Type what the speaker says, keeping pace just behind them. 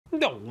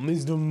No,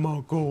 Mr.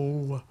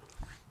 Marco.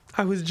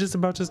 I was just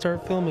about to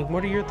start filming.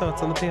 What are your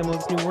thoughts on the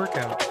Pamela's new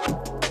workout?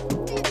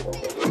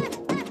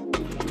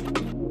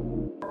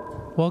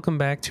 Welcome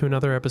back to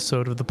another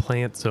episode of the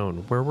Plant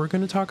Zone, where we're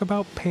going to talk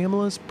about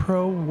Pamela's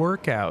Pro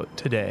workout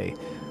today.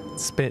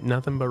 Spit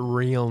nothing but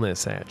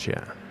realness at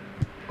ya.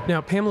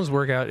 Now, Pamela's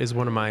workout is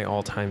one of my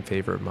all-time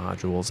favorite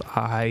modules.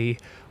 I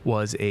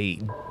was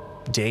a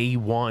day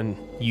one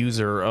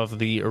user of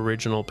the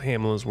original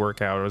Pamela's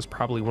workout. I was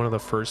probably one of the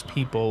first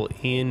people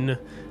in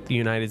the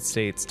United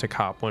States to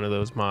cop one of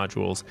those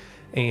modules,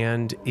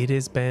 and it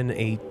has been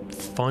a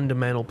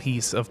fundamental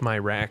piece of my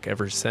rack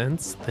ever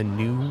since. The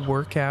new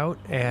workout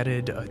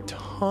added a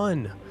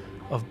ton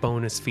of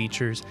bonus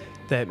features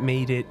that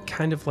made it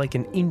kind of like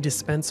an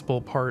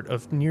indispensable part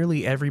of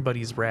nearly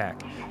everybody's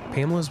rack.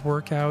 Pamela's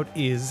workout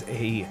is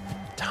a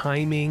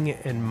timing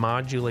and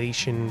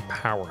modulation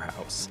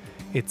powerhouse.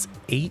 It's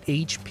 8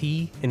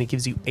 HP and it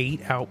gives you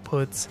 8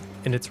 outputs,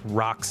 and it's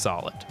rock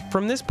solid.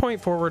 From this point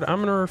forward, I'm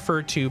going to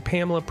refer to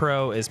Pamela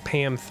Pro as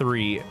Pam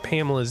 3,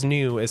 Pamela's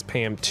New as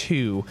Pam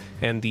 2,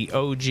 and the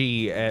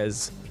OG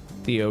as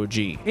the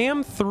OG.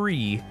 Pam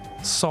 3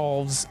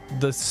 solves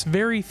the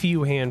very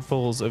few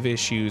handfuls of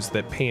issues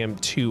that Pam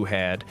 2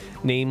 had.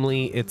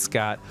 Namely, it's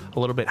got a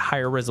little bit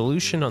higher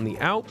resolution on the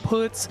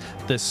outputs,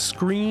 the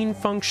screen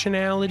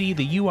functionality,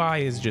 the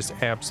UI is just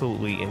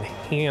absolutely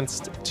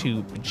enhanced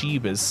to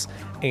bejeebus,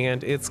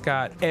 and it's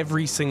got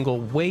every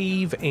single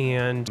wave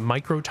and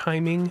micro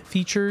timing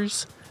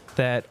features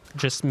that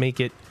just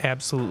make it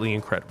absolutely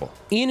incredible.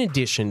 In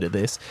addition to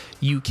this,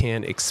 you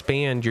can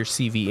expand your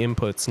CV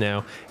inputs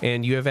now,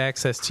 and you have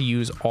access to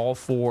use all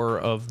 4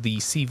 of the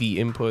CV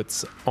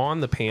inputs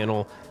on the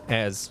panel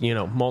as, you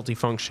know,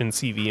 multifunction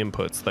CV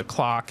inputs. The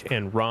clock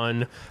and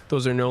run,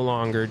 those are no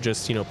longer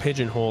just, you know,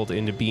 pigeonholed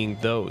into being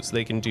those.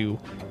 They can do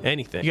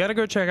anything. You got to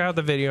go check out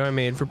the video I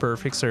made for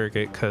Perfect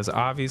Circuit, because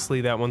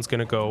obviously that one's going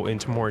to go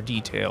into more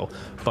detail,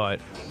 but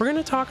we're going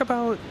to talk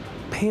about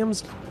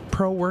Pam's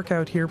Pro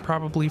workout here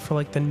probably for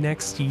like the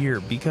next year,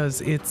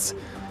 because it's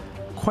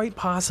quite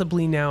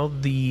possibly now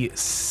the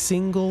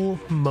single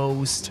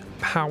most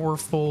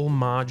powerful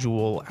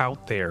module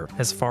out there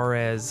as far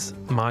as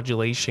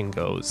modulation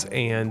goes,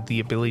 and the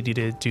ability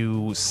to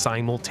do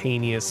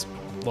simultaneous,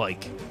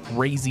 like,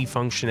 crazy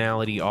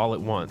functionality all at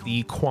once.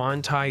 The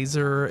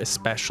quantizer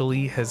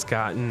especially has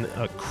gotten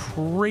a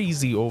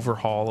crazy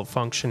overhaul of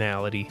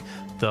functionality.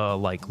 The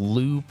like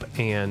loop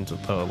and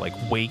the like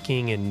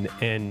waking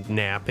and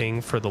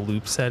napping for the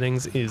loop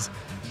settings is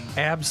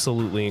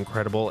absolutely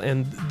incredible,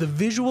 and the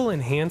visual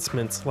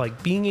enhancements,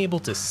 like being able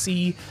to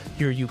see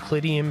your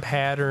Euclidean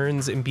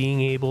patterns and being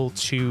able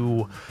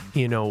to,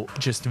 you know,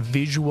 just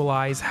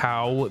visualize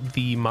how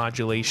the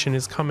modulation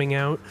is coming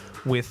out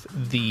with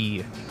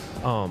the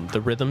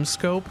rhythm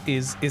scope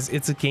is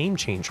it's a game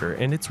changer,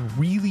 and it's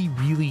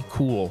really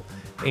cool.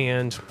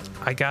 And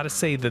I gotta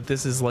say that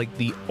this is like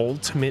the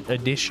ultimate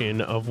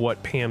edition of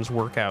what Pam's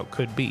workout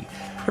could be.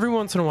 Every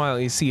once in a while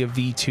you see a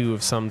V2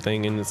 of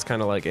something and it's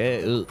kind of like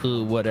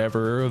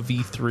whatever, a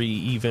V3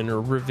 even, or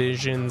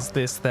revisions,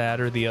 this, that,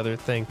 or the other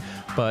thing.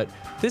 But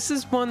this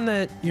is one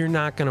that you're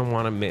not gonna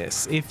want to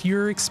miss. If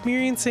you're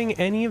experiencing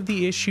any of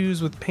the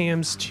issues with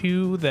Pam's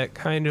 2 that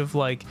kind of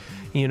like,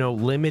 you know,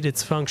 limit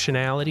its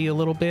functionality a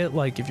little bit,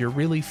 like if you're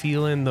really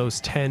feeling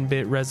those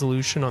 10-bit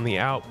resolution on the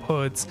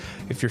outputs,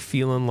 if you're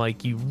feeling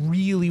like you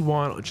really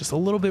want just a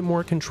little bit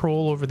more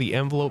control over the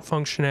envelope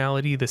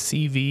functionality, the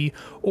CV,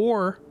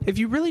 or if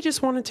you really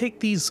just want to take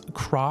these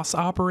cross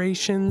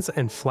operations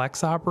and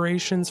flex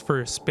operations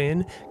for a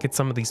spin, get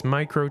some of these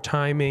micro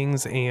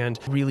timings and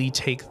really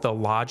take the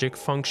logic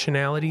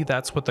functionality,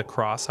 that's what the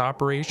cross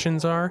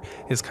operations are,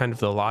 is kind of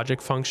the logic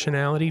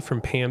functionality from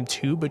Pam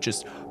 2, but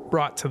just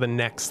brought to the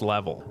next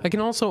level. I can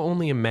also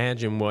only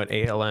imagine what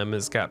ALM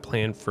has got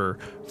planned for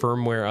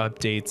firmware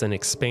updates and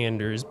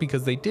expanders,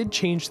 because they did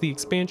change the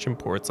expansion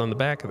ports on the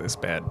back of this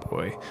bad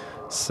boy.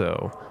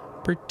 So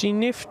pretty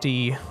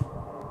nifty.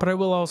 But I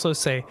will also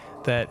say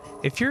that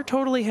if you're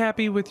totally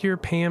happy with your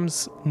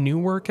Pam's new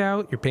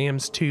workout, your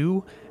Pam's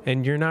 2,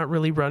 and you're not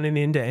really running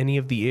into any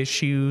of the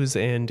issues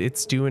and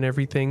it's doing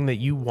everything that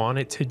you want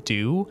it to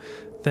do,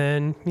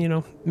 then, you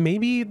know,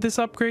 maybe this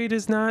upgrade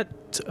is not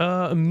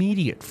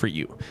immediate for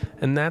you,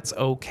 and that's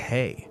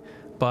okay.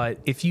 But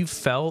if you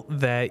felt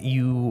that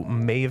you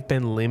may have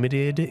been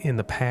limited in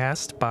the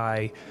past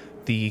by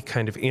the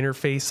kind of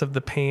interface of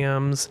the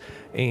Pams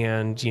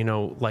and, you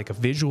know, like a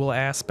visual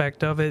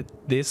aspect of it,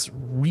 this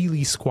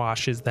really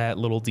squashes that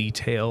little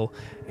detail.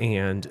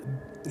 And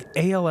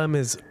ALM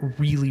is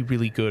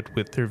really good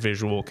with their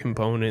visual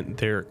component,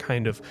 their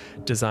kind of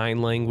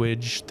design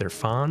language, their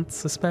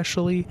fonts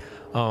especially.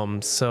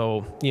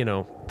 So, you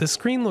know, the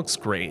screen looks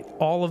great.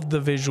 All of the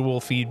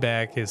visual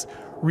feedback is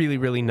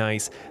really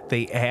nice.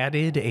 They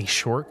added a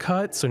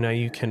shortcut, so now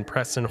you can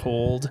press and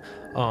hold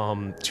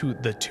to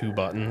the two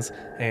buttons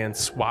and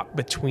swap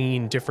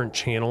between different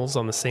channels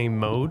on the same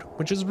mode,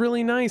 which is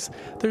really nice.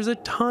 There's a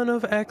ton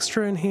of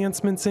extra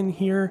enhancements in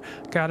here.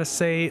 Gotta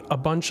say, a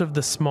bunch of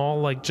the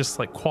small, just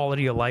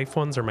quality of life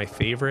ones are my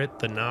favorite.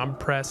 The knob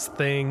press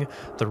thing,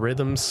 the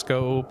rhythm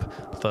scope,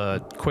 the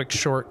quick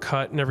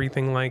shortcut and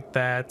everything like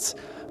that.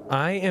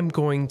 I am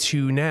going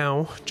to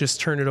now just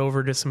turn it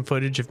over to some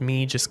footage of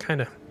me just kind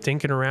of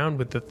dinking around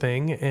with the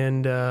thing,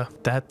 and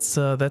that's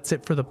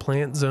it for the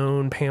Plant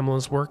Zone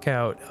Pamela's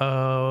workout.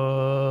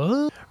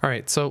 All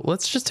right, so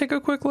let's just take a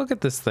quick look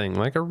at this thing,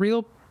 like a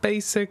real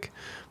basic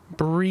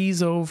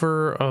breeze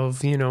over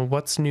of,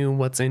 what's new,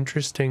 what's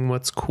interesting,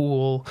 what's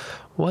cool,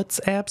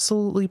 what's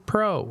absolutely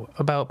pro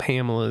about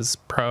Pamela's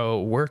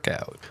pro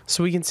workout.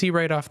 So we can see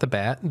right off the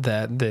bat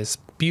that this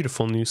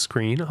beautiful new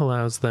screen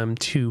allows them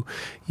to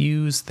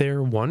use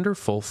their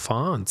wonderful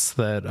fonts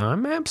that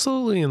I'm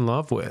absolutely in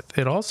love with.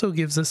 It also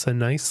gives us a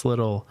nice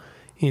little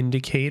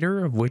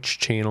indicator of which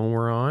channel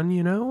we're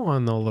on,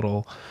 on the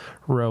little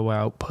row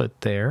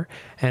output there.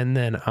 And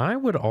then I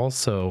would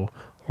also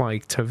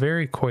like to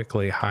very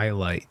quickly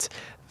highlight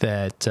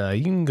that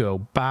you can go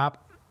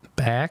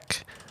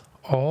back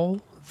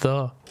all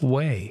the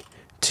way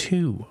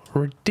to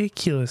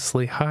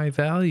ridiculously high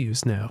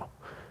values now.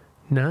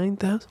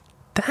 9,000.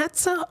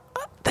 That's a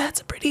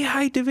pretty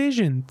high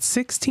division.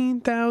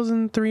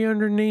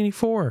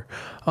 16,384.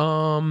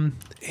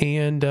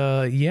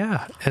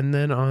 Yeah, and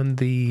then on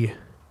the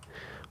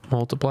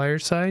multiplier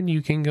side,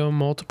 you can go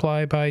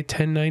multiply by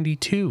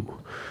 1092,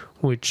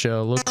 which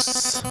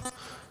looks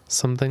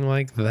something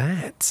like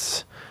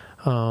that.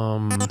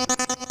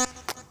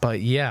 But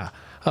yeah,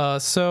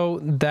 so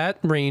that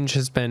range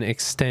has been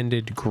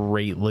extended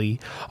greatly.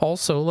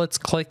 Also, let's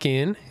click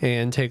in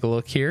and take a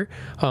look here.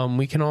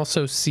 We can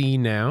also see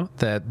now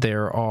that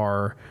there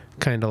are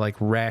kind of like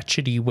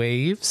ratchety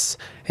waves,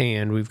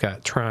 and we've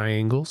got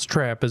triangles,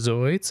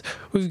 trapezoids,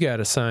 we've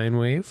got a sine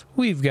wave,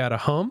 we've got a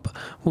hump,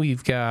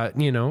 we've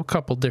got, a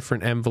couple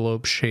different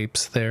envelope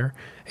shapes there,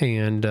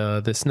 and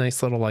this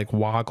nice little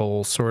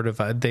woggle sort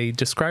of, they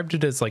described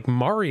it as like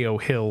Mario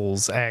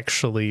hills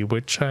actually,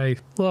 which I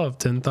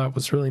loved and thought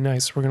was really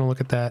nice. We're gonna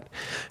look at that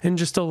in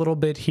just a little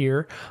bit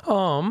here.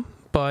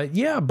 But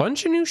yeah, a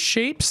bunch of new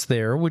shapes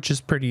there, which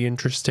is pretty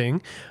interesting.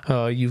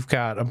 You've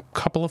got a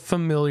couple of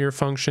familiar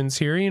functions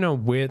here,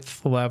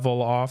 width,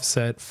 level,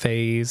 offset,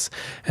 phase,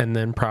 and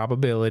then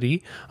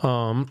probability,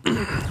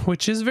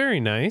 which is very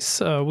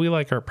nice. We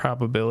like our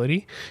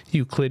probability.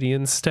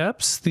 Euclidean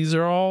steps, these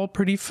are all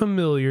pretty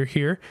familiar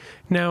here.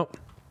 Now,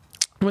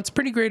 what's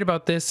pretty great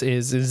about this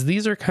is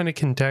these are kind of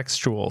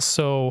contextual.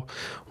 So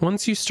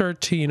once you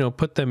start to,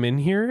 put them in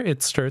here,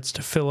 it starts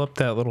to fill up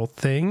that little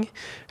thing,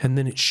 and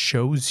then it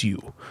shows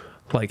you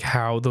like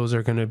how those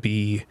are going to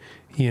be,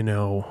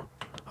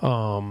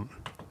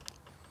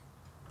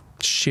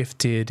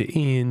 shifted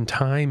in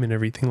time and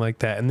everything like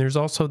that. And there's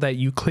also that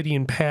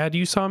Euclidean pad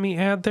you saw me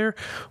add there,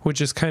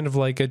 which is kind of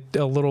like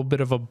a little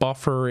bit of a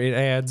buffer. It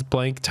adds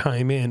blank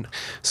time in.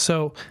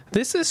 So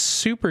this is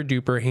super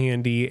duper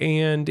handy,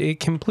 and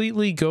it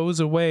completely goes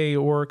away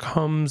or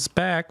comes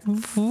back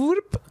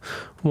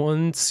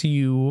once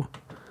you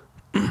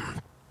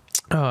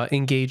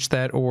engage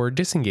that or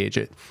disengage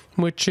it,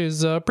 which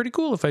is pretty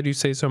cool if I do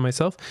say so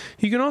myself.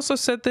 You can also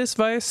set this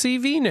via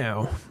CV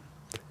now.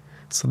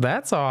 So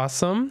that's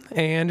awesome.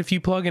 And if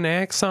you plug an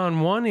Axon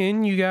 1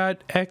 in, you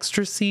got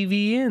extra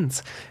CV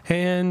ins.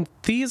 And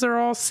these are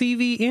all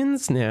CV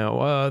ins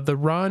now. The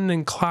run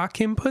and clock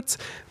inputs,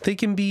 they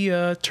can be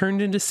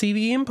turned into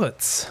CV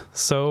inputs.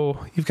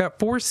 So you've got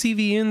 4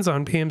 CV ins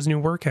on Pam's new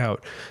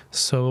workout.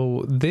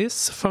 So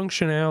this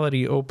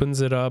functionality opens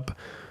it up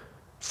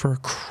for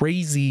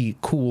crazy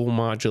cool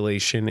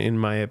modulation, in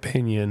my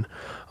opinion.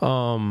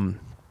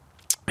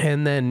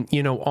 And then,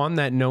 on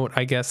that note,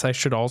 I guess I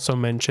should also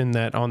mention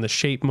that on the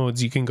shape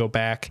modes, you can go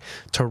back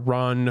to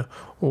run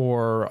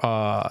or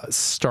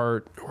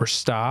start or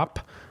stop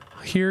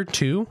here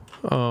too.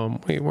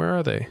 Wait, where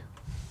are they?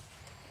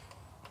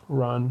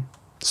 Run.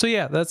 So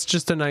yeah, that's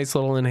just a nice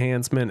little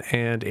enhancement,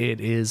 and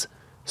it is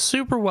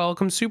super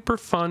welcome, super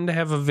fun to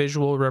have a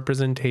visual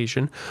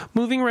representation.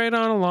 Moving right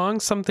on along,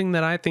 something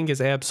that I think is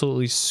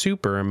absolutely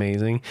super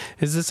amazing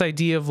is this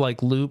idea of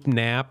loop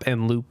nap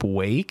and loop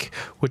wake,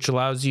 which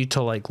allows you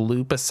to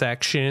loop a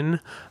section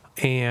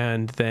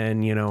and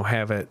then,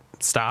 have it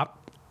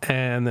stop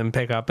and then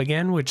pick up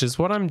again, which is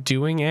what I'm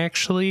doing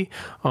actually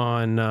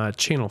on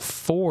channel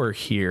 4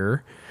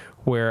 here,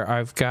 where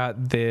I've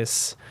got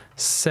this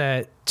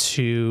set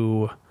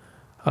to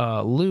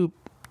loop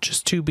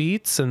just 2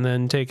 beats and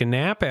then take a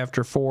nap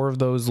after 4 of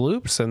those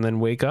loops and then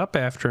wake up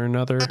after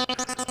another.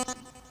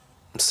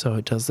 So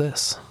it does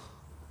this.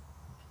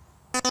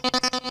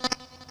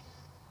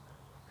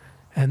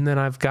 And then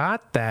I've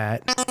got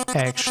that,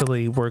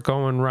 actually, we're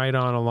going right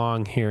on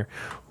along here.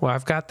 Well,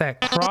 I've got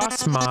that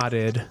cross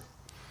modded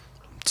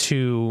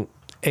to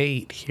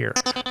 8 here.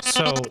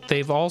 So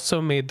they've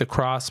also made the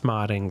cross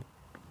modding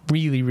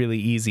really, really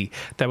easy.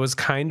 That was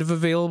kind of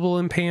available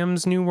in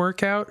Pam's new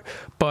workout,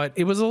 but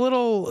it was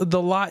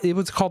it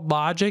was called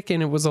Logic,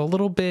 and it was a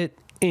little bit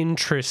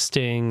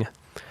interesting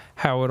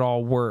how it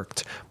all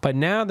worked. But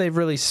now they've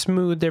really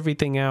smoothed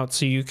everything out,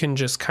 so you can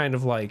just kind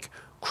of like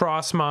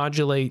cross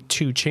modulate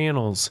two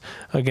channels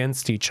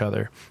against each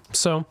other.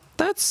 So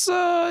that's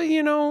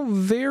you know,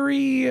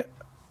 very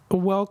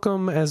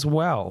welcome as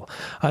well.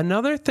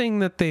 Another thing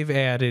that they've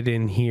added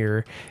in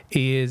here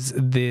is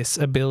this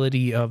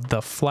ability of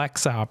the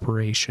flex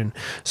operation.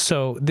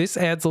 So this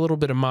adds a little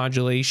bit of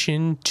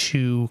modulation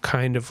to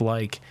kind of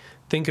like,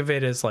 think of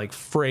it as like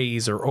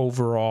phrase or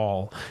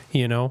overall,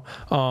 you know,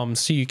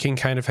 so you can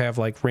kind of have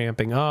like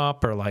ramping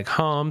up or like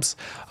humps.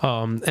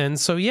 And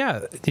so,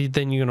 yeah,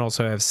 then you can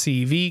also have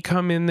CV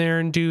come in there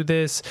and do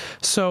this.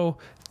 So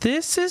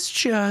this is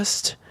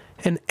just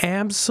an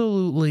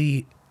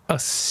absolutely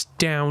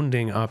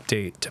astounding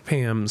update to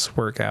Pam's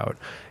workout.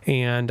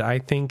 And I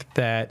think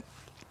that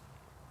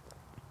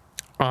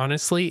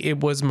honestly, it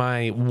was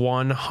my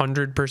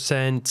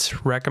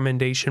 100%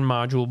 recommendation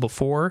module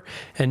before,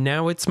 and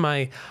now it's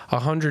my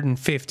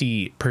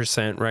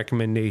 150%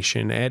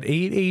 recommendation. At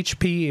 8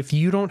 HP, if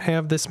you don't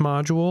have this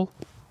module,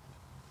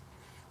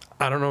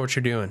 I don't know what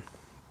you're doing.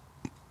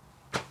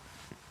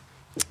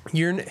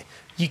 You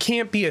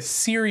can't be a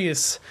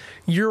serious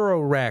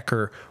Euro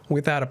racker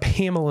without a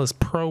Pamela's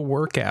Pro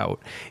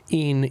workout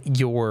in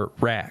your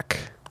rack.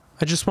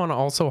 I just want to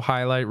also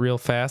highlight real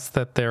fast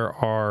that there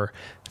are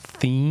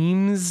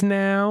themes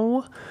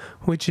now,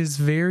 which is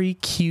very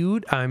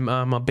cute. I'm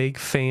a big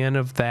fan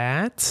of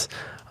that.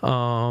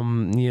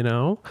 You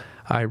know,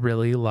 I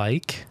really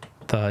like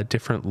the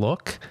different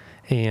look,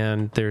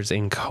 and there's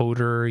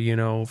encoder, you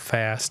know,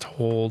 fast,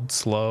 hold,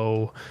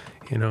 slow,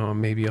 you know,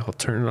 maybe I'll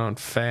turn it on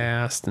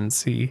fast and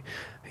see,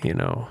 you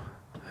know.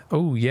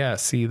 Oh yeah,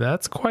 see,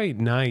 that's quite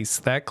nice.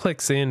 That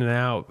clicks in and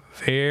out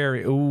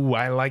very, ooh,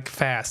 I like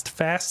fast.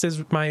 Fast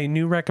is my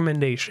new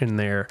recommendation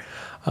there.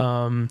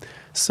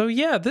 So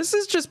yeah, this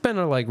has just been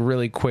a like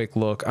really quick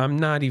look. I'm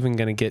not even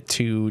going to get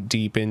too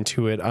deep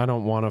into it. I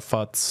don't want to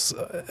futz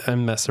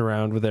and mess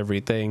around with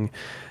everything.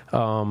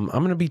 I'm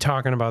going to be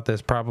talking about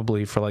this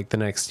probably for like the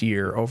next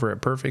year over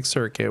at Perfect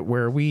Circuit,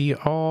 where we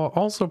all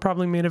also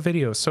probably made a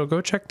video. So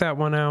go check that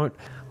one out.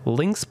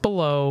 Links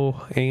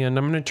below, and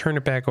I'm going to turn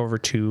it back over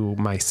to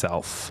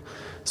myself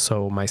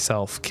so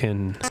myself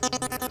can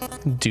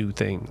do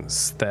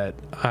things that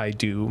I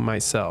do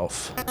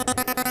myself.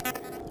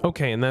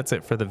 Okay, and that's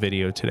it for the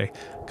video today.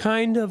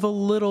 Kind of a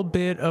little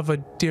bit of a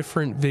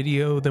different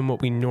video than what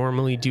we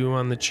normally do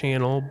on the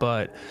channel,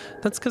 but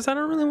that's because I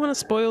don't really want to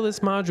spoil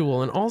this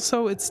module, and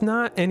also it's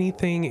not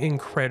anything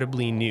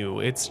incredibly new.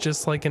 It's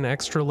just like an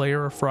extra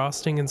layer of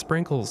frosting and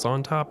sprinkles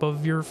on top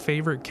of your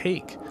favorite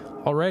cake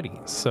already.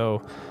 So,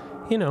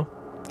 you know,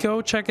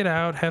 go check it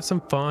out, have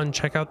some fun,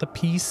 check out the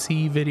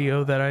PC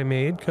video that I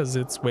made because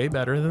it's way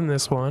better than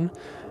this one.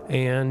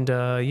 And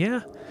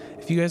yeah,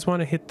 if you guys want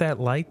to hit that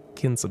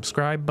like and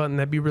subscribe button,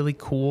 that'd be really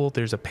cool.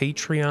 There's a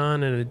Patreon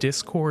and a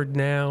Discord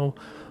now.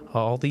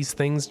 All these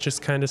things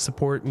just kind of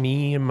support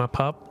me and my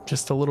pup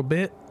just a little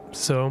bit.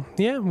 So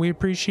yeah, we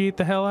appreciate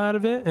the hell out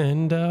of it.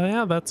 And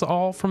yeah, that's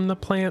all from the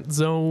Plant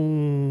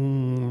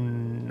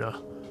Zone.